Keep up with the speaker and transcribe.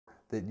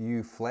that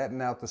you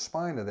flatten out the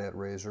spine of that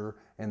razor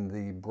and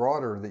the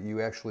broader that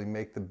you actually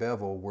make the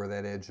bevel where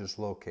that edge is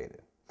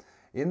located.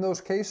 In those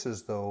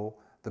cases though,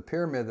 the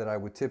pyramid that I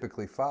would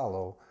typically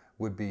follow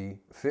would be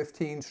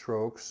 15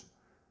 strokes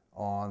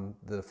on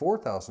the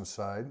 4,000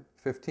 side,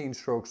 15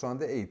 strokes on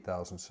the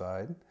 8,000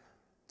 side,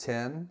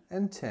 10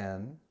 and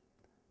 10,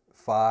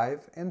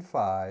 5 and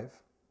 5,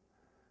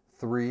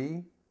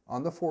 3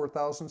 on the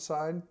 4,000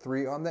 side,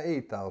 3 on the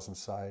 8,000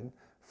 side,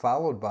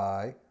 followed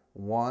by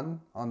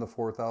 1 on the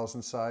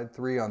 4,000 side,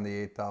 3 on the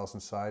 8,000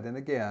 side, and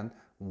again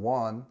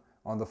 1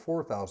 on the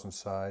 4,000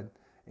 side,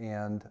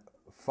 and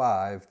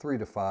 3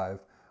 to 5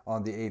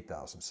 on the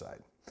 8,000 side.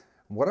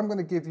 What I'm going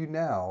to give you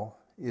now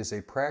is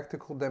a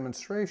practical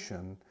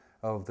demonstration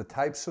of the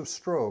types of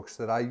strokes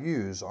that I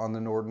use on the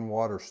Norton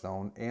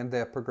Waterstone and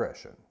that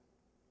progression.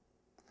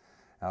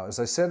 Now, as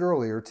I said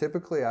earlier,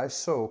 typically I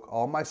soak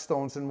all my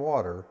stones in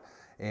water,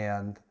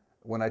 and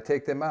when I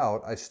take them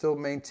out, I still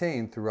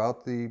maintain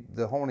throughout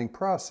the honing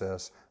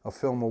process a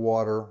film of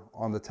water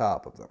on the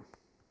top of them.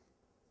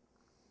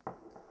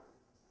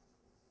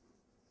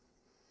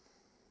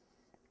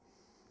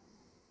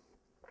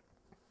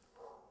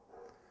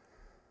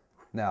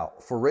 Now,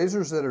 for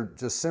razors that are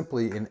just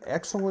simply in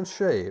excellent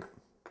shape,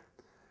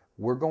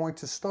 we're going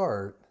to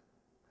start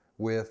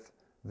with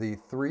the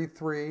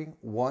 3-3,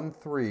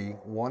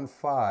 1-3,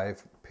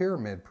 1-5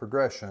 pyramid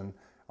progression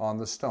on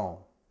the stone.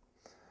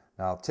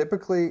 Now,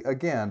 typically,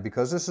 again,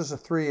 because this is a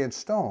 3-inch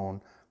stone,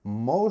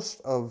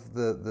 most of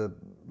the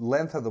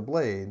length of the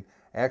blade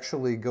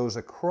actually goes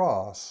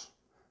across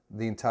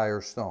the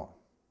entire stone.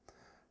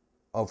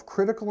 Of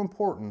critical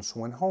importance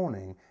when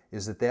honing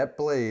is that that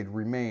blade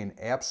remain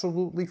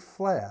absolutely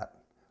flat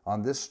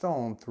on this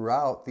stone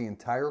throughout the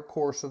entire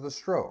course of the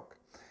stroke.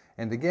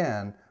 And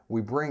again,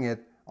 we bring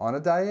it on a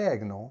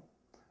diagonal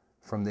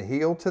from the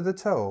heel to the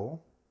toe,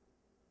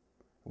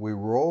 we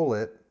roll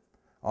it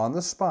on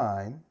the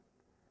spine,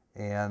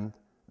 and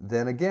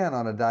then again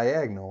on a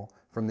diagonal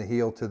from the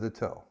heel to the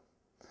toe.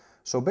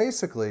 So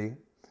basically,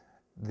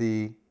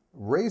 the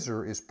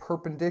razor is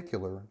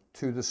perpendicular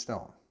to the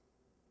stone.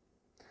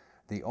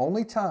 The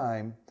only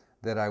time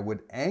that I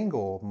would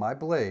angle my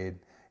blade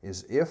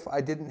is if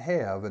I didn't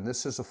have, and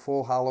this is a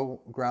full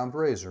hollow ground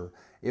razor,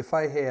 if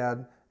I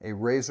had a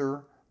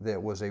razor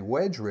that was a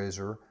wedge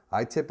razor,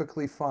 I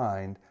typically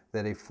find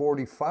that a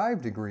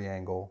 45-degree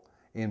angle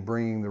in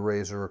bringing the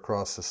razor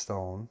across the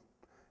stone,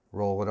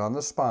 roll it on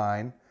the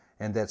spine,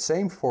 and that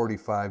same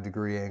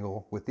 45-degree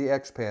angle with the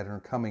X pattern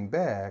coming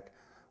back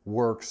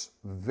works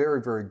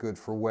very, very good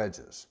for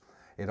wedges.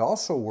 It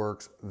also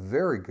works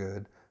very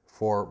good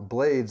for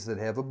blades that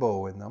have a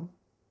bow in them,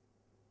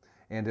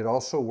 and it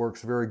also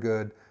works very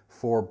good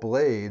for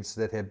blades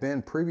that have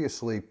been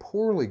previously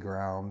poorly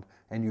ground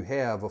and you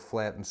have a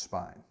flattened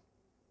spine.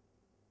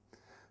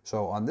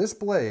 So on this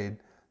blade,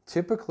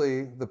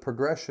 typically the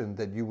progression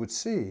that you would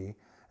see,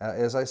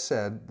 as I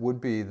said, would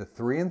be the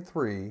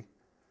 3-3,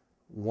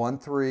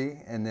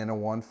 1-3, and then a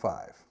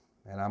 1-5.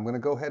 And I'm going to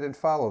go ahead and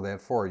follow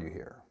that for you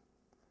here.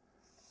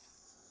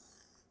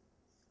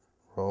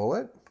 Roll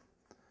it.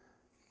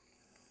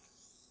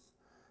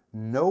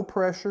 No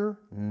pressure,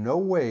 no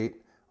weight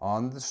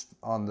on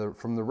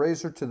from the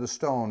razor to the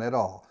stone at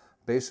all.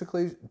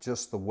 Basically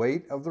just the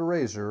weight of the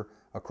razor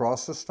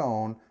across the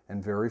stone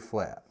and very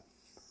flat.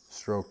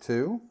 Stroke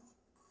 2.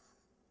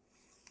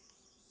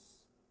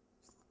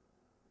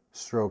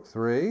 Stroke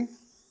 3.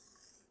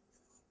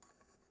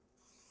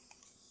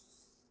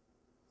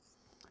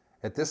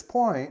 At this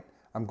point,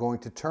 I'm going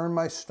to turn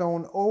my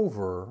stone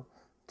over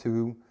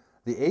to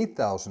the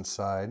 8,000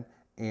 side,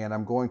 and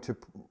I'm going to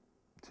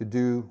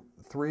do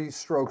 3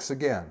 strokes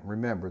again.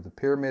 Remember, the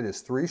pyramid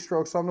is 3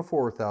 strokes on the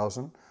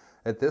 4,000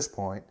 at this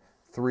point,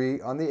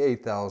 3 on the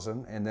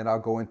 8,000, and then I'll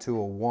go into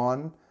a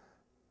 1,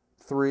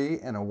 3,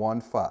 and a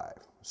 1-5.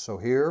 So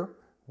here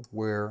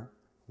we're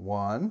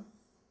 1,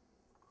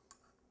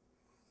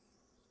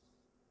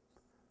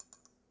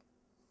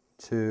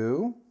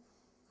 2,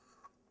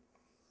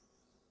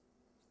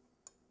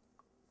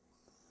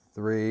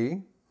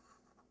 3,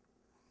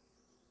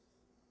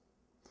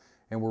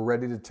 and we're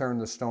ready to turn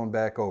the stone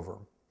back over.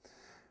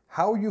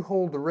 How you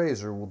hold the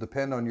razor will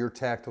depend on your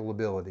tactile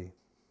ability.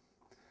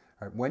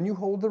 All right, when you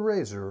hold the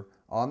razor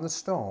on the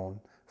stone,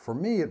 for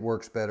me it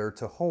works better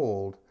to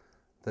hold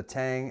the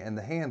tang and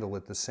the handle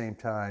at the same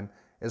time,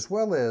 as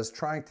well as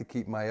trying to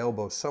keep my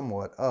elbow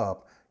somewhat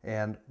up.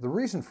 And the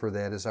reason for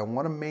that is I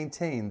want to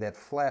maintain that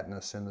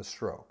flatness in the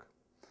stroke.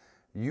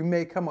 You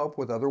may come up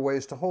with other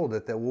ways to hold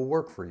it that will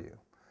work for you.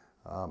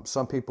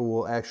 Some people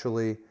will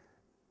actually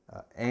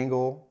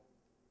angle,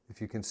 if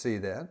you can see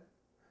that,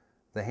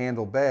 the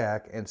handle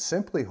back and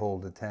simply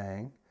hold the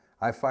tang.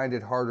 I find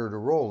it harder to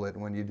roll it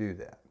when you do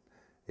that.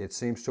 It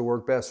seems to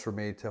work best for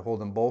me to hold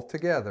them both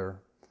together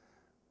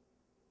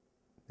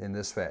in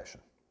this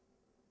fashion.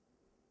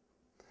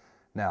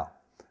 Now,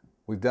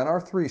 we've done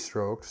our 3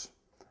 strokes.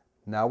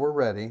 Now we're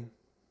ready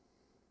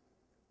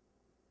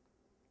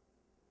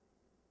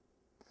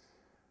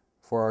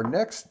for our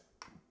next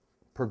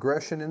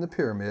progression in the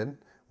pyramid,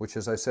 which,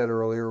 as I said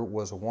earlier,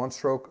 was a 1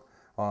 stroke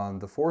on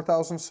the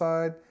 4,000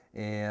 side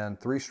and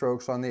 3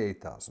 strokes on the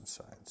 8,000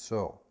 side.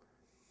 So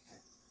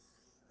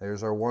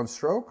there's our 1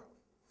 stroke.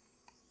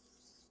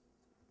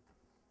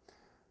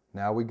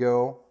 Now we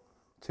go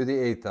to the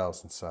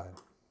 8,000 side.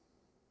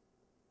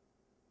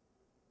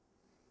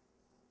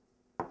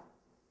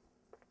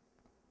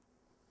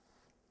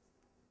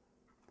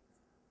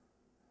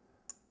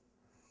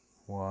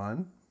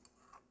 One,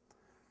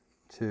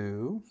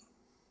 two,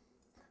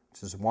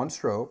 this is 1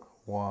 stroke,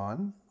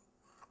 1,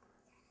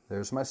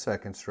 there's my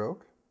 2nd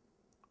stroke,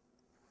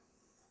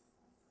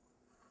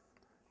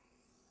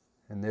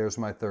 and there's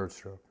my 3rd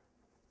stroke.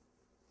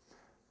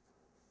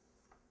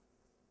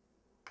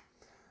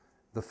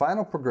 The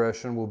final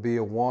progression will be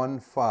a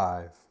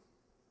 1-5.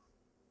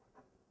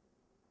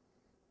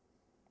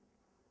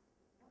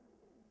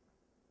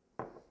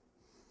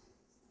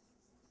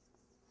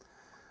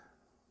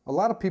 A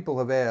lot of people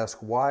have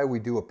asked why we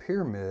do a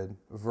pyramid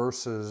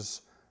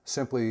versus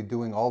simply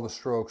doing all the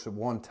strokes at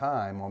one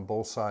time on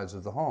both sides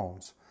of the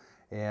hones.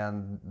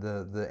 And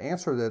the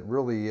answer that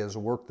really has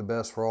worked the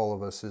best for all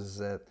of us is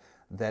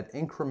that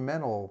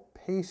incremental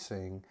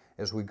pacing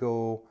as we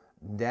go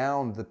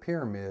down the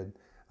pyramid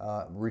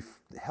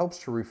helps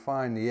to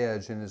refine the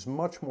edge and is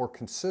much more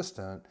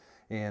consistent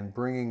in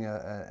bringing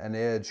an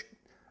edge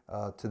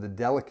to the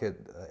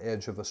delicate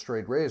edge of a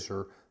straight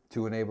razor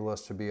to enable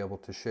us to be able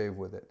to shave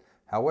with it.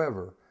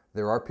 However,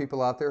 there are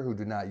people out there who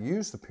do not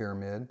use the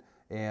pyramid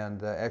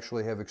and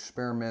actually have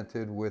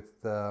experimented with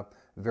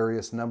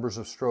various numbers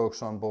of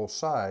strokes on both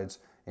sides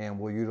and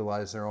will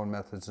utilize their own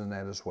methods in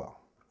that as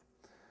well.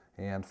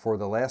 And for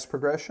the last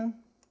progression,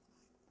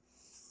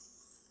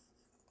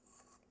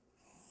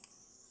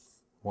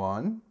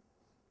 1,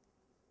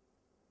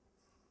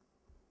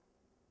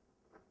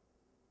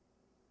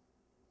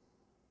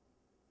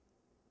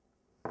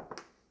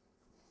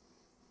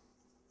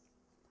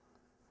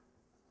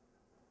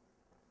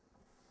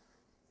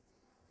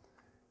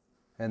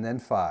 and then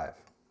 5.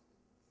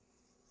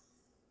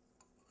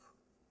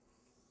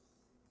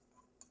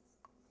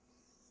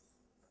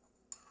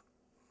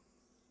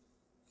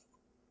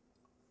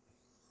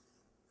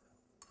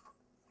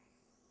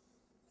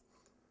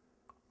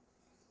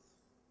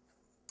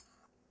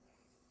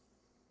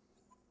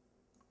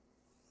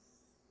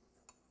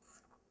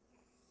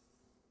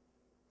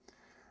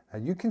 Now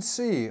you can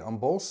see on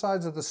both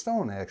sides of the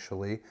stone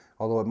actually,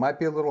 although it might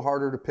be a little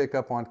harder to pick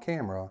up on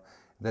camera,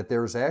 that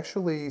there's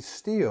actually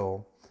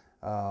steel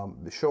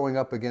showing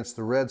up against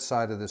the red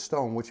side of the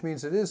stone, which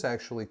means it is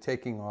actually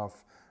taking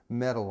off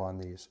metal on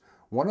these.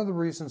 One of the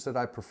reasons that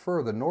I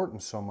prefer the Norton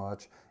so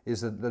much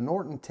is that the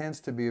Norton tends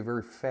to be a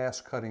very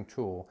fast cutting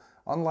tool.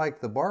 Unlike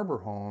the barber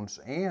hones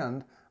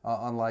and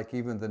unlike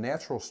even the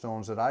natural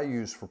stones that I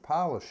use for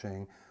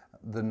polishing,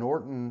 the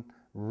Norton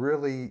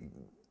really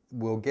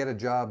will get a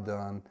job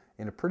done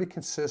in a pretty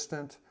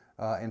consistent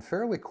and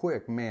fairly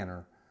quick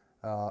manner.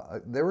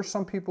 There are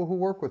some people who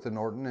work with the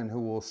Norton and who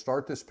will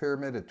start this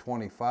pyramid at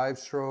 25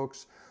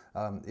 strokes.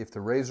 If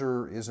the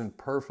razor isn't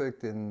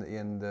perfect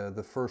in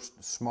the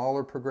first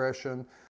smaller progression,